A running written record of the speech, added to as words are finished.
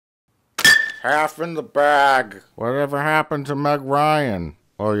half in the bag. Whatever happened to Meg Ryan?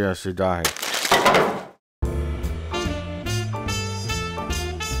 Oh, yes, she died.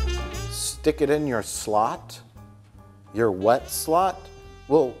 Stick it in your slot? Your wet slot?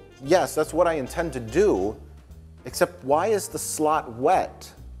 Well, yes, that's what I intend to do. Except why is the slot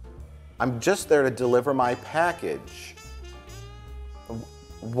wet? I'm just there to deliver my package.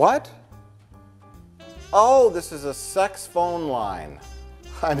 What? Oh, this is a sex phone line.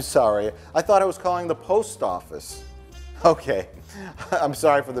 I'm sorry. I thought I was calling the post office. Okay. I'm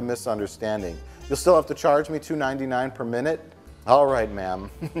sorry for the misunderstanding. You'll still have to charge me $2.99 per minute? All right, ma'am.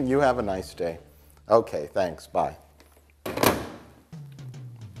 You have a nice day. Okay, thanks. Bye.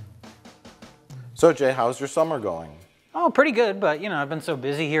 So, Jay, how's your summer going? Oh, pretty good, but, you know, I've been so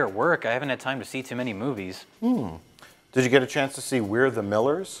busy here at work, I haven't had time to see too many movies. Did you get a chance to see We're the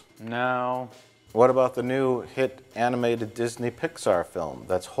Millers? No. What about the new hit animated Disney Pixar film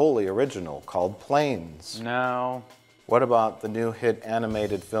that's wholly original called Planes? No. What about the new hit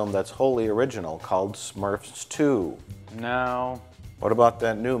animated film that's wholly original called Smurfs 2? No. What about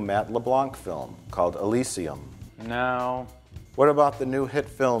that new Matt LeBlanc film called Elysium? No. What about the new hit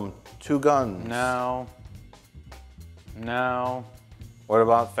film Two Guns? No. No. What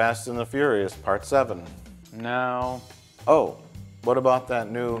about Fast and the Furious Part 7? No. Oh, what about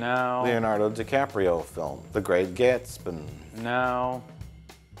that new No. Leonardo DiCaprio film, The Great Gatsby? No.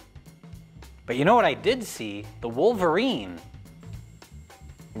 But you know what I did see? The Wolverine.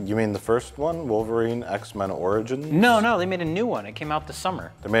 You mean the first one, Wolverine X-Men Origins? No, they made a new one. It came out this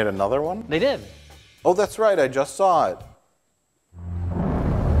summer. They made another one? They did. Oh, that's right, I just saw it.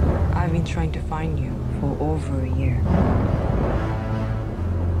 I've been trying to find you for over a year.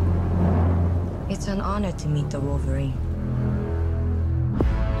 It's an honor to meet the Wolverine.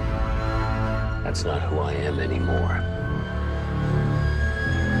 That's not who I am anymore.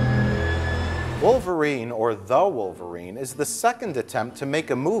 Wolverine, or The Wolverine, is the second attempt to make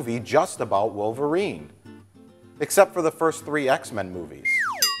a movie just about Wolverine. Except for the first 3 X-Men movies.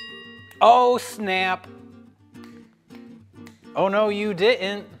 Oh, snap. Oh, no, you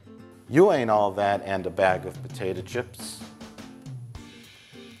didn't. You ain't all that and a bag of potato chips.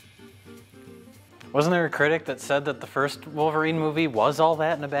 Wasn't there a critic that said that the first Wolverine movie was all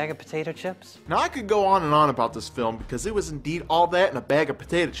that in a bag of potato chips? Now I could go on and on about this film because it was indeed all that in a bag of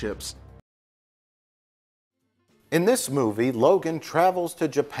potato chips. In this movie, Logan travels to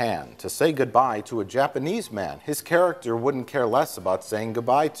Japan to say goodbye to a Japanese man his character wouldn't care less about saying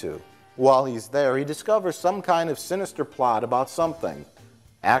goodbye to. While he's there, he discovers some kind of sinister plot about something.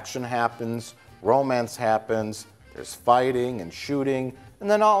 Action happens, romance happens, there's fighting and shooting, and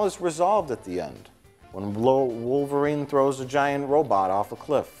then all is resolved at the end, when Wolverine throws a giant robot off a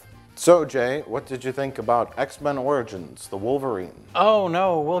cliff. So, Jay, what did you think about X-Men Origins, the Wolverine? Oh,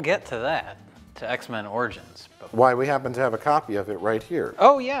 no, we'll get to that, to X-Men Origins. But Why, we happen to have a copy of it right here.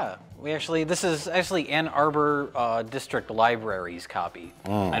 oh, yeah. This is actually Ann Arbor District Library's copy.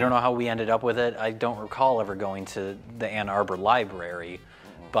 I don't know how we ended up with it. I don't recall ever going to the Ann Arbor Library,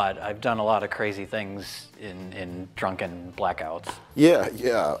 but I've done a lot of crazy things in drunken blackouts. Yeah.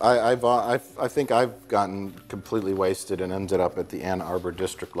 I think I've gotten completely wasted and ended up at the Ann Arbor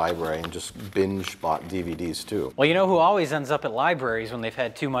District Library and just binge bought DVDs too. Well, you know who always ends up at libraries when they've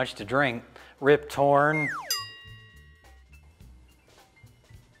had too much to drink? Rip Torn.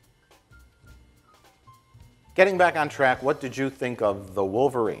 Getting back on track, what did you think of The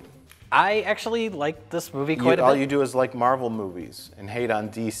Wolverine? I actually like this movie quite a bit. All you do is like Marvel movies and hate on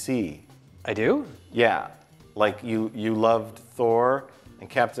DC. I do? Yeah, like you loved Thor and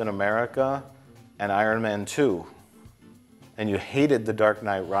Captain America and Iron Man 2. And you hated The Dark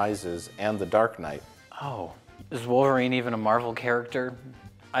Knight Rises and The Dark Knight. Oh, is Wolverine even a Marvel character?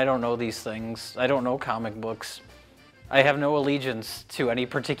 I don't know these things. I don't know comic books. I have no allegiance to any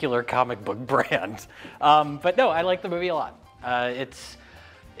particular comic book brand. But no, I like the movie a lot. It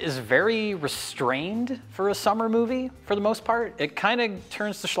is very restrained for a summer movie, for the most part. It kind of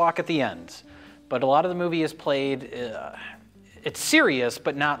turns to schlock at the end. But a lot of the movie is played, it's serious,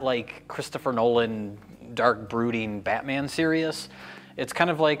 but not like Christopher Nolan, dark, brooding Batman serious. It's kind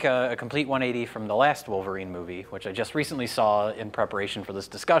of like a complete 180 from the last Wolverine movie, which I just recently saw in preparation for this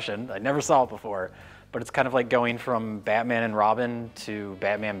discussion. I never saw it before. But it's kind of like going from Batman and Robin to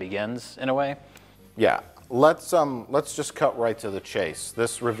Batman Begins, in a way. Yeah. Let's just cut right to the chase.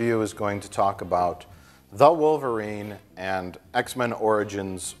 This review is going to talk about The Wolverine and X-Men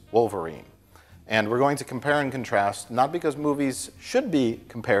Origins Wolverine. And we're going to compare and contrast, not because movies should be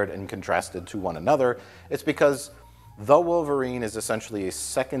compared and contrasted to one another, it's because The Wolverine is essentially a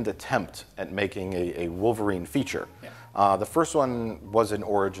second attempt at making a Wolverine feature. Yeah. The first one was an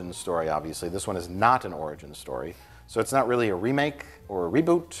origin story, obviously. This one is not an origin story. So it's not really a remake or a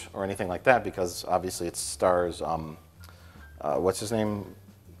reboot or anything like that, because obviously it stars, what's his name?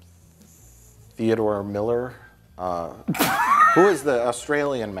 Theodore Miller? Who is the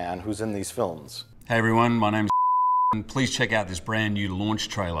Australian man who's in these films? Hey everyone, my name's and please check out this brand new launch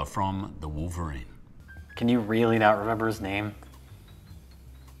trailer from The Wolverine. Can you really not remember his name?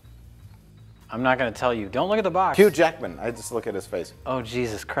 I'm not going to tell you. Don't look at the box. Hugh Jackman. I just look at his face. Oh,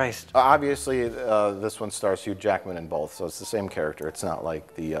 Jesus Christ. Obviously, this one stars Hugh Jackman in both, so it's the same character. It's not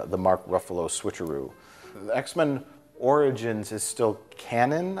like the Mark Ruffalo switcheroo. The X-Men Origins is still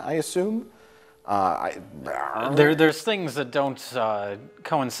canon, I assume. There's things that don't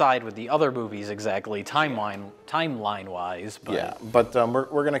coincide with the other movies exactly, timeline-wise. But... Yeah, but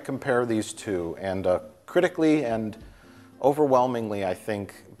we're going to compare these two, and critically and overwhelmingly, I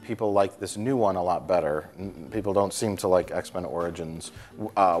think people like this new one a lot better. People don't seem to like X-Men Origins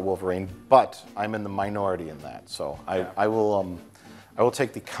Wolverine, but I'm in the minority in that, so I will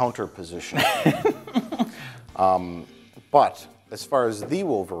take the counter position. But as far as the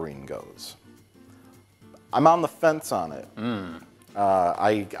Wolverine goes, I'm on the fence on it.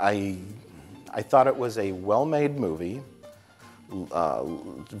 I thought it was a well-made movie,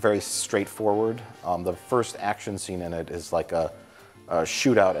 very straightforward. The first action scene in it is like a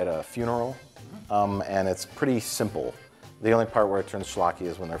shootout at a funeral, and it's pretty simple. The only part where it turns schlocky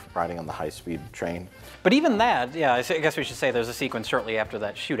is when they're riding on the high-speed train. But even that, yeah, I guess we should say there's a sequence shortly after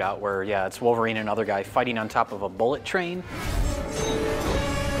that shootout where, yeah, it's Wolverine and another guy fighting on top of a bullet train.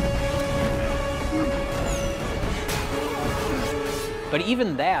 But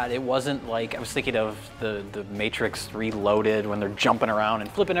even that, it wasn't like, I was thinking of the Matrix Reloaded when they're jumping around and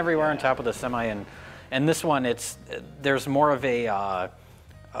flipping everywhere on top of the semi, and this one, there's more of a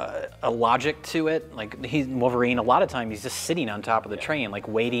logic to it. Like Wolverine, a lot of time he's just sitting on top of the train, like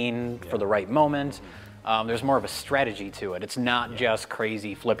waiting for the right moment. There's more of a strategy to it. It's not just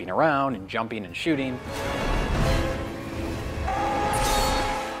crazy flipping around and jumping and shooting.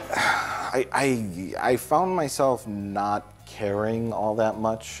 I found myself not caring all that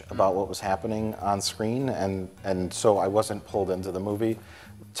much about what was happening on screen, and so I wasn't pulled into the movie.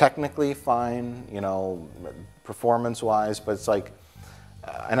 Technically fine, you know, performance-wise, but it's like,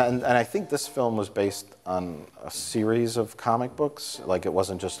 and I think this film was based on a series of comic books. Like it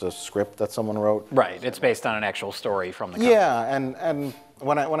wasn't just a script that someone wrote. Right, it's based on an actual story from the comic. Yeah, and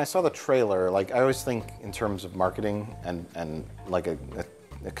when I saw the trailer, like I always think in terms of marketing and like a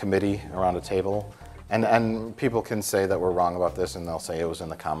committee around a table. And people can say that we're wrong about this, and they'll say it was in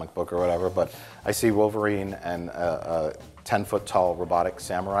the comic book or whatever, but I see Wolverine and a 10-foot-tall robotic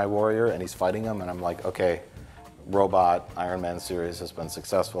samurai warrior, and he's fighting him, and I'm like, okay, robot Iron Man series has been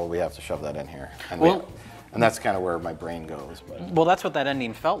successful, we have to shove that in here. And, and that's kind of where my brain goes. But. Well, that's what that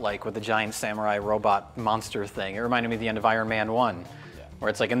ending felt like with the giant samurai robot monster thing. It reminded me of the end of Iron Man 1, where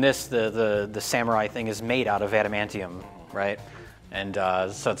it's like in this, the samurai thing is made out of adamantium, right? And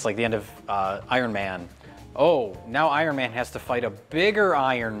so it's like the end of Iron Man. Oh, now Iron Man has to fight a bigger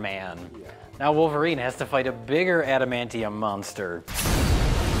Iron Man. Now Wolverine has to fight a bigger adamantium monster.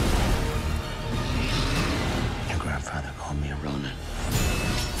 Your grandfather called me a Ronin.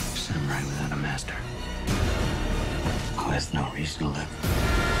 Samurai without a master. Who has no reason to live.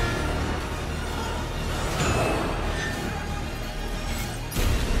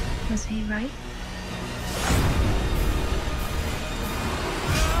 Was he right?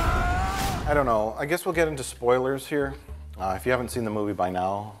 I don't know. I guess we'll get into spoilers here. If you haven't seen the movie by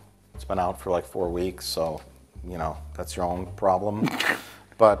now, it's been out for like 4 weeks, so, you know, that's your own problem.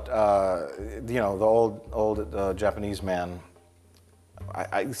 But, you know, the old Japanese man,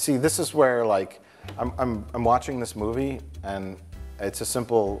 I see, this is where, like, I'm watching this movie, and it's a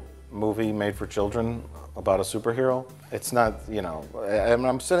simple movie made for children about a superhero. It's not, you know,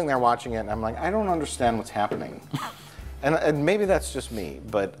 I'm sitting there watching it, and I'm like, I don't understand what's happening. And maybe that's just me,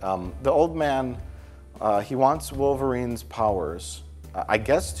 but the old man, he wants Wolverine's powers, I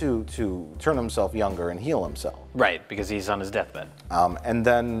guess to turn himself younger and heal himself. Right, because he's on his deathbed. And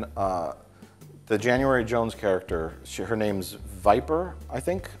then the January Jones character, her name's Viper, I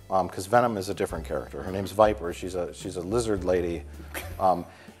think, because Venom is a different character. Her name's Viper. She's a lizard lady,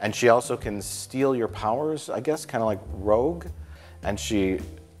 and she also can steal your powers, I guess, kind of like Rogue, and she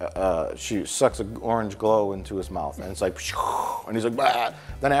sucks an orange glow into his mouth, and it's like, and he's like, bah.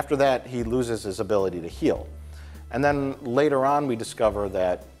 Then after that, he loses his ability to heal. And then later on, we discover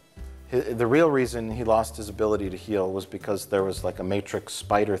that the real reason he lost his ability to heal was because there was like a matrix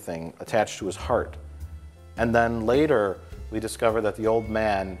spider thing attached to his heart. And then later, we discover that the old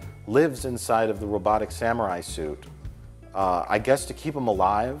man lives inside of the robotic samurai suit, I guess to keep him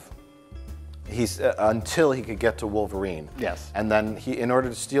alive, until he could get to Wolverine. Yes. And then in order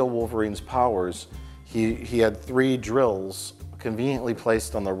to steal Wolverine's powers, he had 3 drills conveniently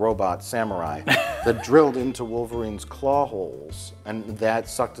placed on the robot samurai that drilled into Wolverine's claw holes, and that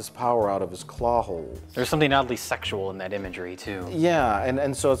sucked his power out of his claw holes. There's something oddly sexual in that imagery, too. Yeah,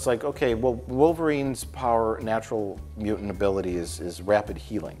 and so it's like, okay, well, Wolverine's natural mutant ability is rapid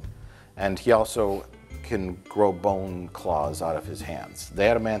healing, and he also can grow bone claws out of his hands. The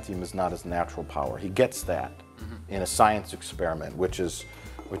adamantium is not his natural power. He gets that in a science experiment, which is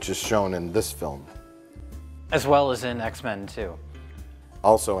shown in this film. As well as in X-Men 2.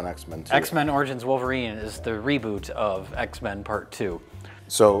 Also in X-Men 2. X-Men Origins Wolverine is the reboot of X-Men Part 2.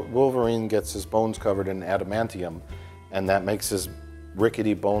 So Wolverine gets his bones covered in adamantium, and that makes his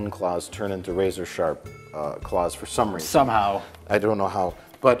rickety bone claws turn into razor-sharp claws for some reason. Somehow. I don't know how.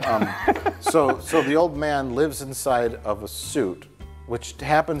 But so the old man lives inside of a suit, which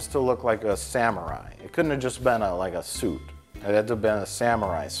happens to look like a samurai. It couldn't have just been like a suit. It had to have been a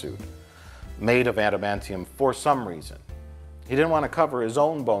samurai suit made of adamantium for some reason. He didn't want to cover his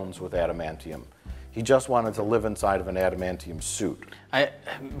own bones with adamantium. He just wanted to live inside of an adamantium suit.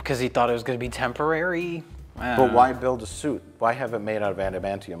 Because he thought it was going to be temporary? But why build a suit? Why have it made out of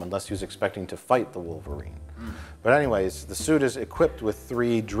adamantium unless he was expecting to fight the Wolverine? But anyways, the suit is equipped with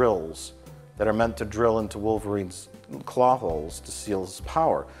 3 drills that are meant to drill into Wolverine's claw holes to seal his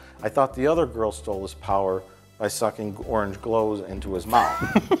power. I thought the other girl stole his power by sucking orange glows into his mouth.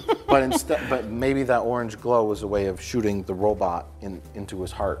 but maybe that orange glow was a way of shooting the robot into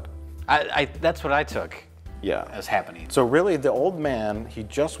his heart. That's what I took Yeah. as happening. So really, the old man, he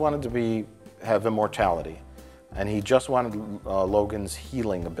just wanted to have immortality, and he just wanted Logan's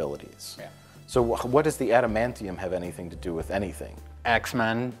healing abilities. Yeah. So what does the adamantium have anything to do with anything?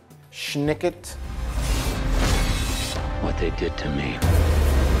 X-Men. Schnicket. What they did to me.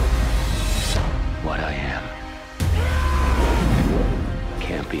 What I am.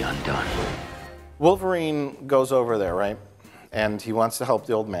 Can't be undone. Wolverine goes over there, right? And he wants to help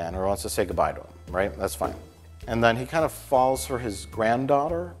the old man, or wants to say goodbye to him, right? That's fine. And then he kind of falls for his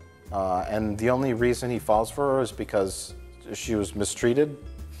granddaughter, and the only reason he falls for her is because she was mistreated,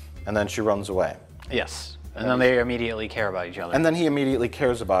 and then she runs away. Yes. And then they immediately care about each other. And then he immediately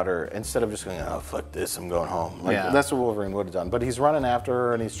cares about her instead of just going, oh, fuck this, I'm going home. Like, Yeah. That's what Wolverine would have done. But he's running after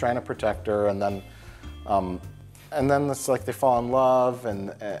her, and he's trying to protect her, and then it's like they fall in love,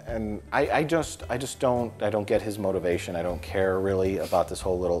 and I just don't get his motivation. I don't care really about this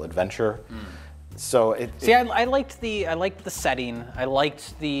whole little adventure. So I liked the setting. I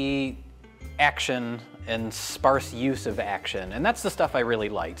liked the action and sparse use of action, and that's the stuff I really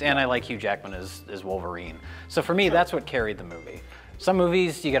liked. And I like Hugh Jackman as Wolverine. So for me, that's what carried the movie. Some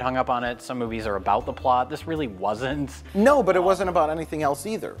movies, you get hung up on it. Some movies are about the plot. This really wasn't. No, but it wasn't about anything else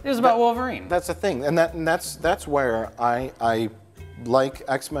either. It was about Wolverine. That's the thing, and that's where I like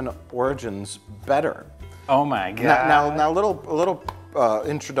X-Men Origins better. Oh my god. Now, a little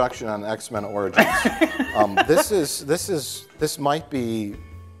introduction on X-Men Origins. This might be,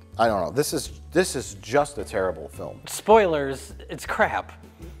 I don't know. This is just a terrible film. Spoilers. It's crap.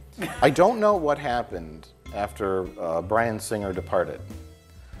 I don't know what happened after Bryan Singer departed.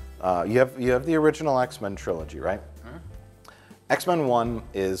 You have the original X-Men trilogy, right? X-Men 1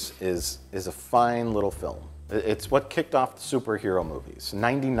 is a fine little film. It's what kicked off the superhero movies.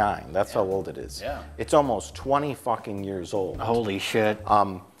 99, that's how old it is. Yeah. It's almost 20 fucking years old. Holy shit.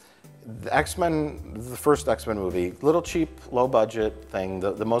 The X-Men, the first X-Men movie, little cheap, low budget thing.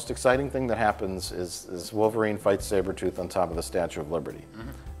 The most exciting thing that happens is Wolverine fights Sabretooth on top of the Statue of Liberty.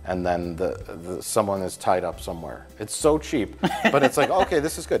 And then someone is tied up somewhere. It's so cheap, but it's like, okay,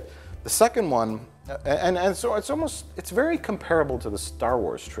 this is good. The second one, and so it's very comparable to the Star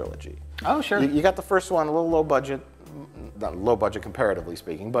Wars trilogy. Oh, sure. You got the first one, a little low budget, not low budget comparatively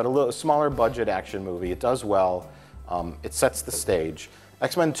speaking, but a little smaller budget action movie. It does well. It sets the stage.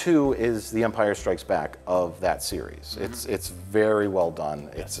 X-Men 2 is The Empire Strikes Back of that series. It's very well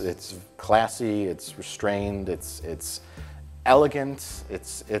done. It's classy. It's restrained. It's elegant.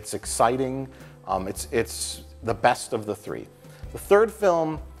 It's exciting. It's the best of the 3. The third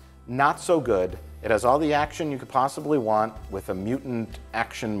film, not so good. It has all the action you could possibly want with a mutant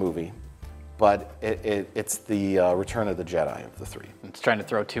action movie, but it's the Return of the Jedi of the 3. It's trying to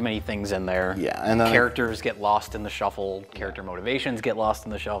throw too many things in there. Yeah, and then characters get lost in the shuffle. Character motivations get lost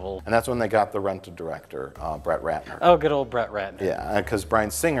in the shuffle. And that's when they got the rented director, Brett Ratner. Oh, good old Brett Ratner. Yeah, because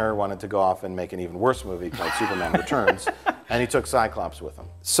Bryan Singer wanted to go off and make an even worse movie called Superman Returns, and he took Cyclops with him.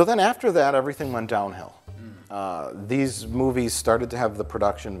 So then after that, everything went downhill. These movies started to have the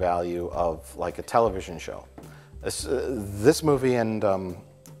production value of like a television show. This movie and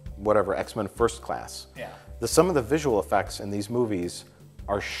whatever, X-Men First Class. Yeah. Some of the visual effects in these movies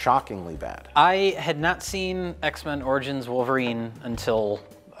are shockingly bad. I had not seen X-Men Origins Wolverine until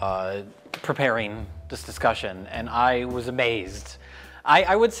preparing this discussion, and I was amazed.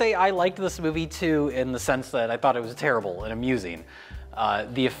 I would say I liked this movie too, in the sense that I thought it was terrible and amusing.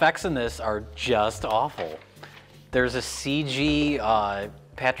 The effects in this are just awful. There's a CG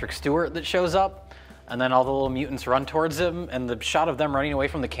Patrick Stewart that shows up, and then all the little mutants run towards him, and the shot of them running away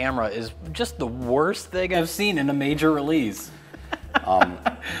from the camera is just the worst thing I've seen in a major release.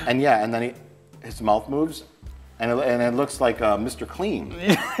 And yeah, and then his mouth moves, and it looks like Mr. Clean.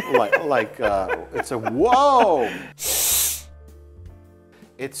 It's a whoa.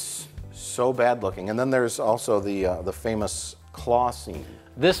 It's so bad looking. And then there's also the famous claw scene.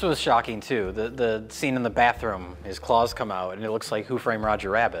 This was shocking too. The scene in the bathroom, his claws come out, and it looks like Who Framed Roger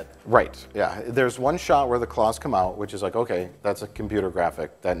Rabbit. Right, yeah. There's one shot where the claws come out, which is like, okay, that's a computer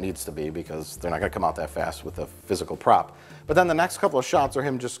graphic. That needs to be, because they're not going to come out that fast with a physical prop. But then the next couple of shots are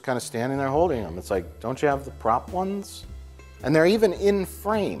him just kind of standing there holding them. It's like, don't you have the prop ones? And they're even in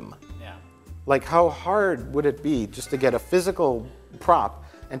frame. Yeah. Like, how hard would it be just to get a physical prop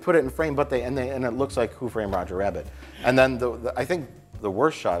and put it in frame? But and it looks like Who Framed Roger Rabbit. And then I think the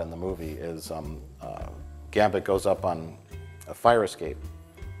worst shot in the movie is Gambit goes up on a fire escape,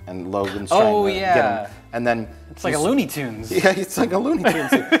 and Logan's trying to get him. And then it's like a Looney Tunes. Yeah, it's like a Looney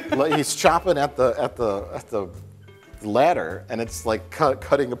Tunes. He's chopping at the ladder, and it's like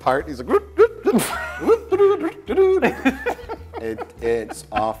cutting apart. He's like, it's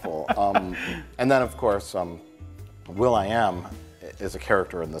awful. And then of course, Will.i.am is a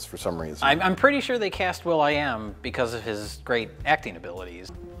character in this for some reason. I'm pretty sure they cast Will.i.am because of his great acting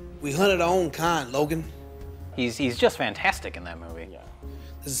abilities. We hunted our own kind, Logan. He's just fantastic in that movie. Yeah.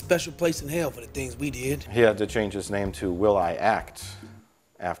 There's a special place in hell for the things we did. He had to change his name to Will I Act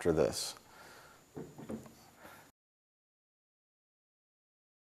after this.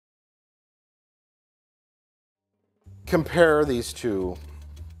 Compare these two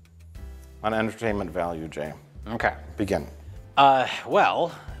on entertainment value, Jay. Okay. Begin.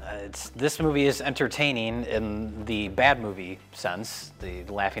 This movie is entertaining in the bad movie sense, the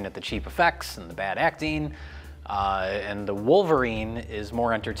laughing at the cheap effects and the bad acting, and the Wolverine is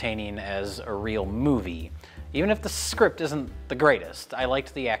more entertaining as a real movie. Even if the script isn't the greatest, I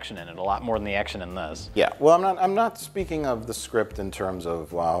liked the action in it a lot more than the action in this. Yeah, well, I'm not speaking of the script in terms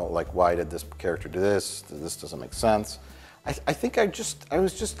of, well, like, why did this character do this? This doesn't make sense. I think I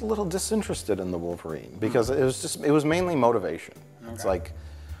was just a little disinterested in the Wolverine, because it was mainly motivation. Okay. It's like,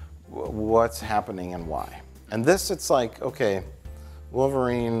 what's happening and why? And this, it's like, okay,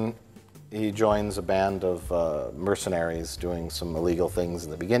 Wolverine, he joins a band of mercenaries doing some illegal things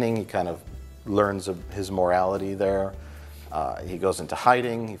in the beginning. He kind of learns of his morality there. He goes into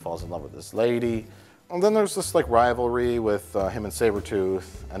hiding. He falls in love with this lady. And then there's this like rivalry with him and Sabretooth.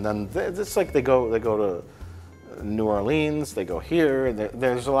 And then it's like they go to New Orleans. They go here.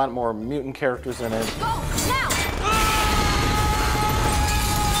 There's a lot more mutant characters in it. Go now!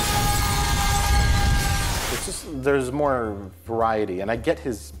 It's just there's more variety, and I get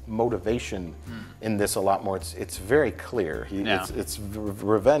his motivation in this a lot more. It's very clear. It's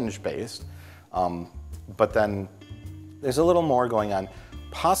revenge based. But then there's a little more going on.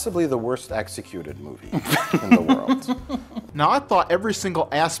 Possibly the worst executed movie in the world. Now, I thought every single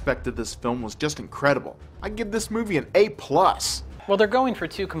aspect of this film was just incredible. I give this movie an A+. Well, they're going for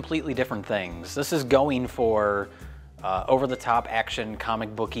two completely different things. This is going for over-the-top action,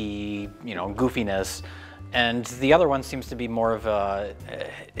 comic booky, goofiness. And the other one seems to be more of a...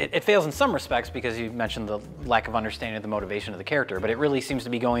 It fails in some respects because you mentioned the lack of understanding of the motivation of the character, but it really seems to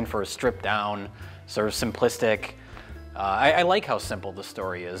be going for a stripped-down, sort of simplistic... I like how simple the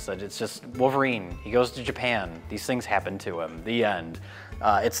story is, that it's just Wolverine, he goes to Japan, these things happen to him, the end.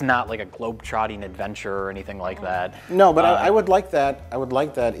 It's not like a globe-trotting adventure or anything like that. No, but I would like that. I would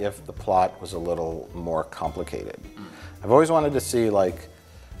like that if the plot was a little more complicated. I've always wanted to see, like...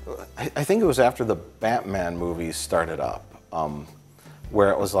 I think it was after the Batman movies started up,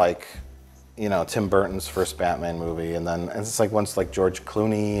 where it was like, Tim Burton's first Batman movie, and then it's like once like George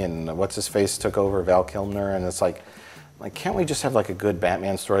Clooney and what's-his-face took over, Val Kilmer, and it's like, can't we just have like a good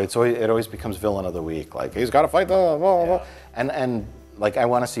Batman story? It always becomes villain of the week, like he's got to fight the blah, blah, blah. And like I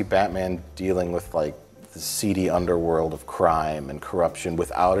want to see Batman dealing with like the seedy underworld of crime and corruption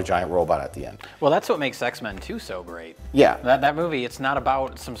without a giant robot at the end. Well, that's what makes X-Men 2 so great. Yeah. That movie, it's not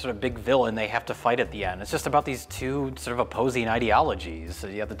about some sort of big villain they have to fight at the end. It's just about these two sort of opposing ideologies. So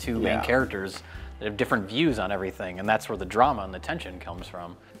you have the two main characters that have different views on everything, and that's where the drama and the tension comes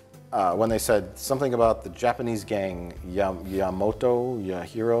from. when they said something about the Japanese gang, Yakuza?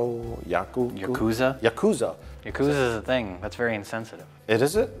 Yakuza? Yakuza. Yakuza is a thing. That's very insensitive. It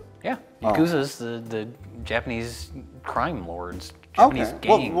is it? Yeah. Yakuza is the Japanese crime lords. Japanese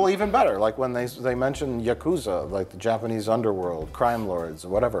gang. Well, even better. Like when they mention Yakuza, like the Japanese underworld, crime lords, or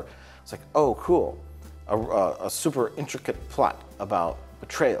whatever. It's like, oh, cool. A super intricate plot about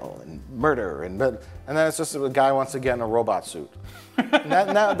betrayal and murder, and then it's just a guy wants to get in a robot suit.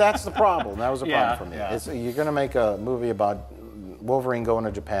 That's the problem. That was a problem for me. Yeah. You're going to make a movie about Wolverine going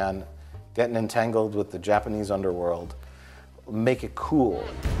to Japan, getting entangled with the Japanese underworld. Make it cool.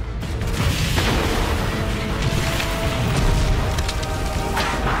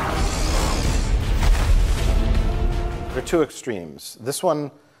 There are two extremes. This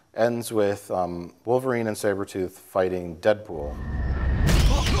one ends with Wolverine and Sabretooth fighting Deadpool.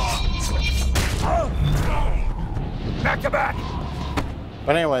 Back to back!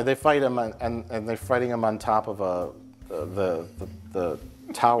 But anyway, they fight him, and they're fighting him on top of the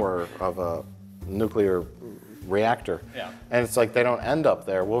tower of a nuclear reactor. Yeah. And it's like they don't end up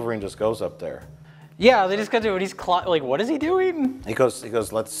there. Wolverine just goes up there. Yeah, they just got to do it. He's like, what is he doing? He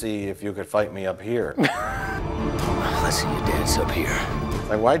goes, let's see if you could fight me up here. Let's see you dance up here.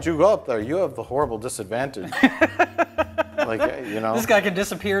 Like, why'd you go up there? You have the horrible disadvantage. Like, you know. This guy can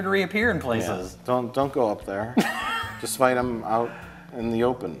disappear and reappear in places. Yeah. Don't go up there. Just fight him out in the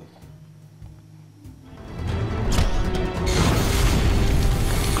open.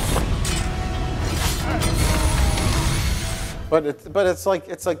 But it's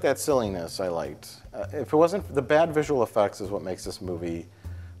like that silliness I liked. If it wasn't the bad visual effects, is what makes this movie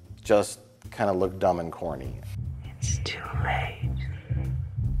just kind of look dumb and corny. It's too late.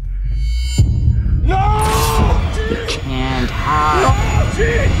 No! You can't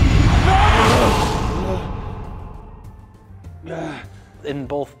hide. No! In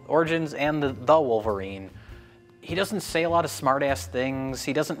both Origins and the Wolverine, he doesn't say a lot of smart-ass things.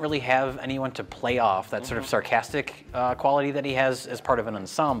 He doesn't really have anyone to play off that sort of sarcastic quality that he has as part of an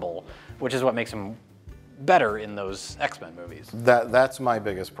ensemble, which is what makes him better in those X-Men movies. That's my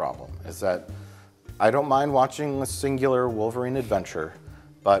biggest problem, is that I don't mind watching a singular Wolverine adventure,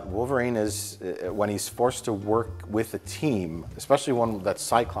 but Wolverine is, when he's forced to work with a team, especially one that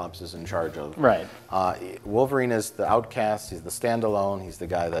Cyclops is in charge of. Right. Wolverine is the outcast, he's the standalone, he's the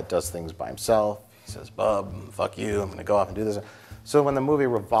guy that does things by himself. He says, "Bub, fuck you, I'm gonna go off and do this." So when the movie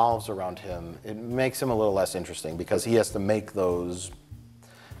revolves around him, it makes him a little less interesting because he has to make those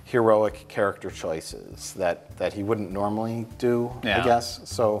heroic character choices that he wouldn't normally do, I guess.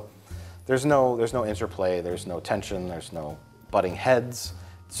 So there's no interplay, there's no tension, there's no butting heads.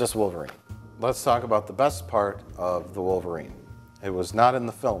 It's just Wolverine. Let's talk about the best part of the Wolverine. It was not in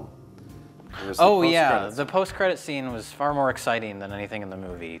the film. It was the post-credit scene was far more exciting than anything in the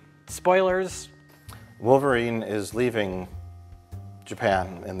movie. Spoilers. Wolverine is leaving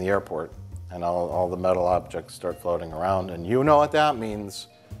Japan in the airport, and all the metal objects start floating around, and you know what that means.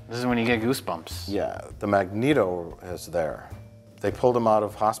 This is when you get goosebumps. Yeah, the Magneto is there. They pulled him out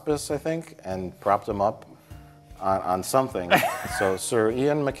of hospice, I think, and propped him up on something. So Sir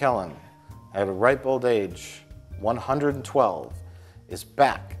Ian McKellen, at a ripe old age, 112, is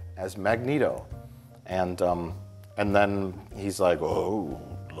back as Magneto. And then he's like, "Oh,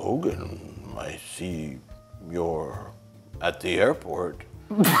 Logan, I see you're at the airport."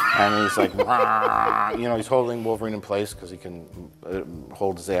 And he's like, "Rah." You know, he's holding Wolverine in place because he can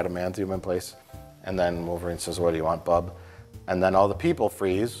hold his adamantium in place. And then Wolverine says, "What do you want, bub?" And then all the people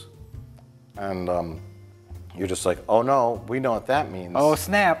freeze. And you're just like, "Oh no, we know what that means." Oh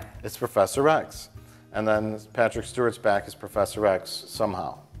snap. It's Professor X. And then Patrick Stewart's back as Professor X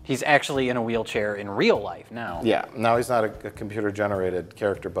somehow. He's actually in a wheelchair in real life now. Yeah, now he's not a computer-generated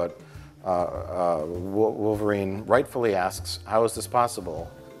character, but Wolverine rightfully asks, "How is this possible?"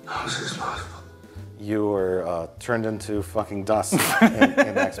 How is this possible? You were turned into fucking dust in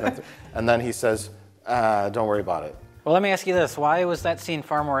X-Men. And then he says, "Don't worry about it." Well, let me ask you this. Why was that scene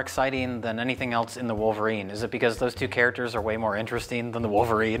far more exciting than anything else in the Wolverine? Is it because those two characters are way more interesting than the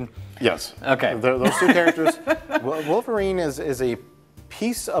Wolverine? Yes. Okay. Those two characters, Wolverine is a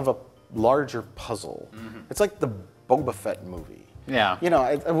piece of a larger puzzle. Mm-hmm. It's like the Boba Fett movie. Yeah. You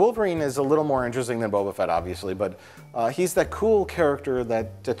know, Wolverine is a little more interesting than Boba Fett, obviously, but he's that cool character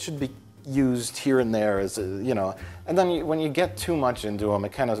that should be used here and there, as you know. And then when you get too much into him,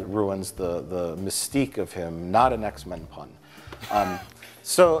 it kind of ruins the mystique of him. Not an X-Men pun.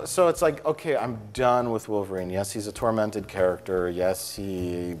 So it's like, okay, I'm done with Wolverine. Yes, he's a tormented character. Yes,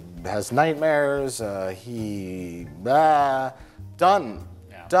 he has nightmares. Done.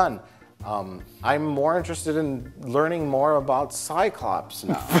 Yeah. Done. I'm more interested in learning more about Cyclops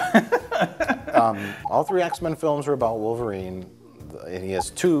now. All 3 X-Men films are about Wolverine, and he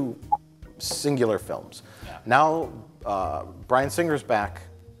has 2 singular films. Yeah. Now, Bryan Singer's back.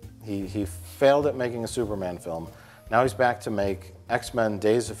 He failed at making a Superman film. Now he's back to make X-Men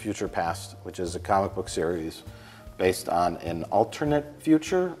Days of Future Past, which is a comic book series based on an alternate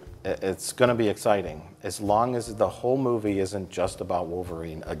future. It's going to be exciting, as long as the whole movie isn't just about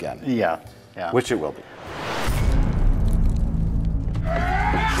Wolverine again. Yeah, yeah. Which it will be.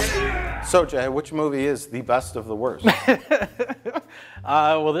 So, Jay, which movie is the best of the worst?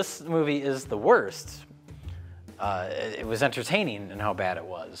 Well, this movie is the worst. It was entertaining in how bad it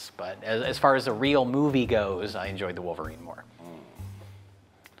was, but as far as a real movie goes, I enjoyed the Wolverine more.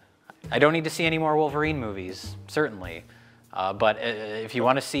 I don't need to see any more Wolverine movies, certainly. But if you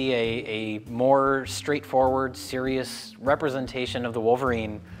want to see a more straightforward, serious representation of the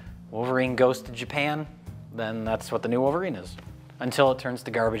Wolverine goes to Japan, then that's what the new Wolverine is, until it turns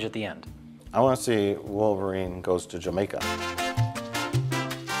to garbage at the end. I want to see Wolverine goes to Jamaica.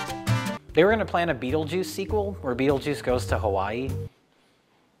 They were going to plan a Beetlejuice sequel where Beetlejuice goes to Hawaii.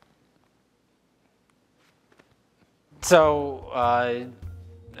 So,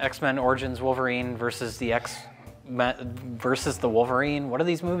 X-Men Origins Wolverine versus the X-Men versus the Wolverine. What are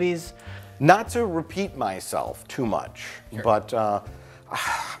these movies? Not to repeat myself too much, sure. But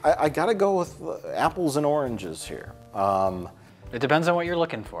I gotta go with apples and oranges here. It depends on what you're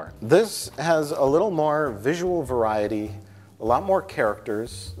looking for. This has a little more visual variety, a lot more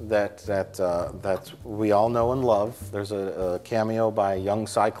characters that we all know and love. There's a cameo by young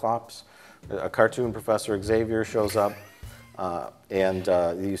Cyclops. A cartoon Professor Xavier shows up, and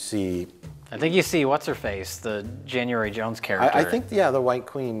you see... I think you see what's-her-face, the January Jones character. I think, yeah, the White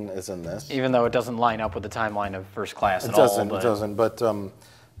Queen is in this. Even though it doesn't line up with the timeline of First Class at all. It doesn't, but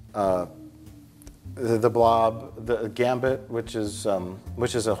the Blob, the Gambit, which is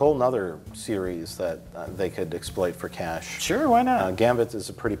a whole nother series that they could exploit for cash. Sure, why not? Gambit is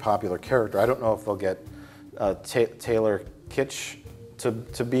a pretty popular character. I don't know if they'll get Taylor Kitsch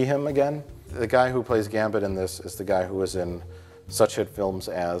to be him again. The guy who plays Gambit in this is the guy who was in such hit films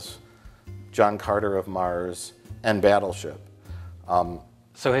as John Carter of Mars and Battleship.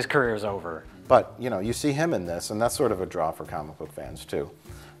 So his career is over. But, you know, you see him in this, and that's sort of a draw for comic book fans, too.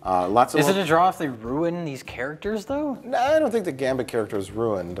 Is it a draw if they ruin these characters, though? No, I don't think the Gambit character is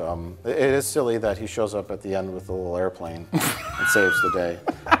ruined. It is silly that he shows up at the end with a little airplane and saves the day.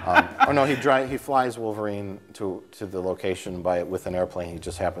 Oh no, he flies Wolverine to the location with an airplane he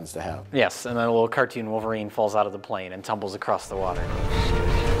just happens to have. Yes, and then a little cartoon Wolverine falls out of the plane and tumbles across the water.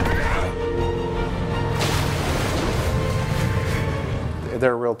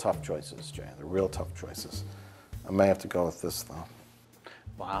 They're real tough choices, Jay. They're real tough choices. I may have to go with this, though.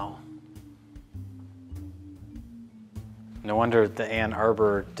 Wow. No wonder the Ann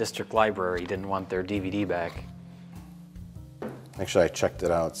Arbor District Library didn't want their DVD back. Actually, I checked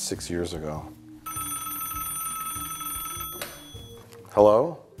it out 6 years ago.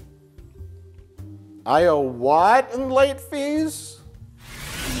 Hello? I owe what in late fees?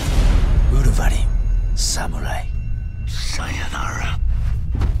 Wolverine, samurai, sayonara.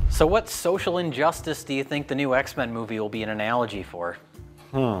 So what social injustice do you think the new X-Men movie will be an analogy for?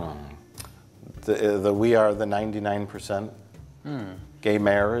 The We Are the 99%? Gay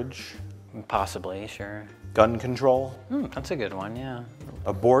marriage? Possibly, sure. Gun control? That's a good one, yeah.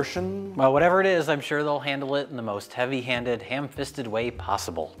 Abortion? Well, whatever it is, I'm sure they'll handle it in the most heavy-handed, ham-fisted way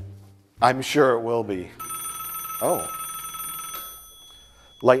possible. I'm sure it will be. Oh.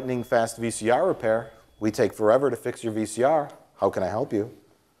 Lightning fast VCR repair. We take forever to fix your VCR. How can I help you?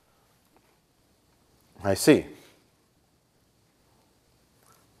 I see.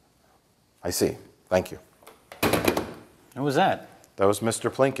 I see. Thank you. Who was that? That was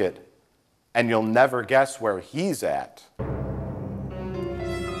Mr. Plinkett. And you'll never guess where he's at.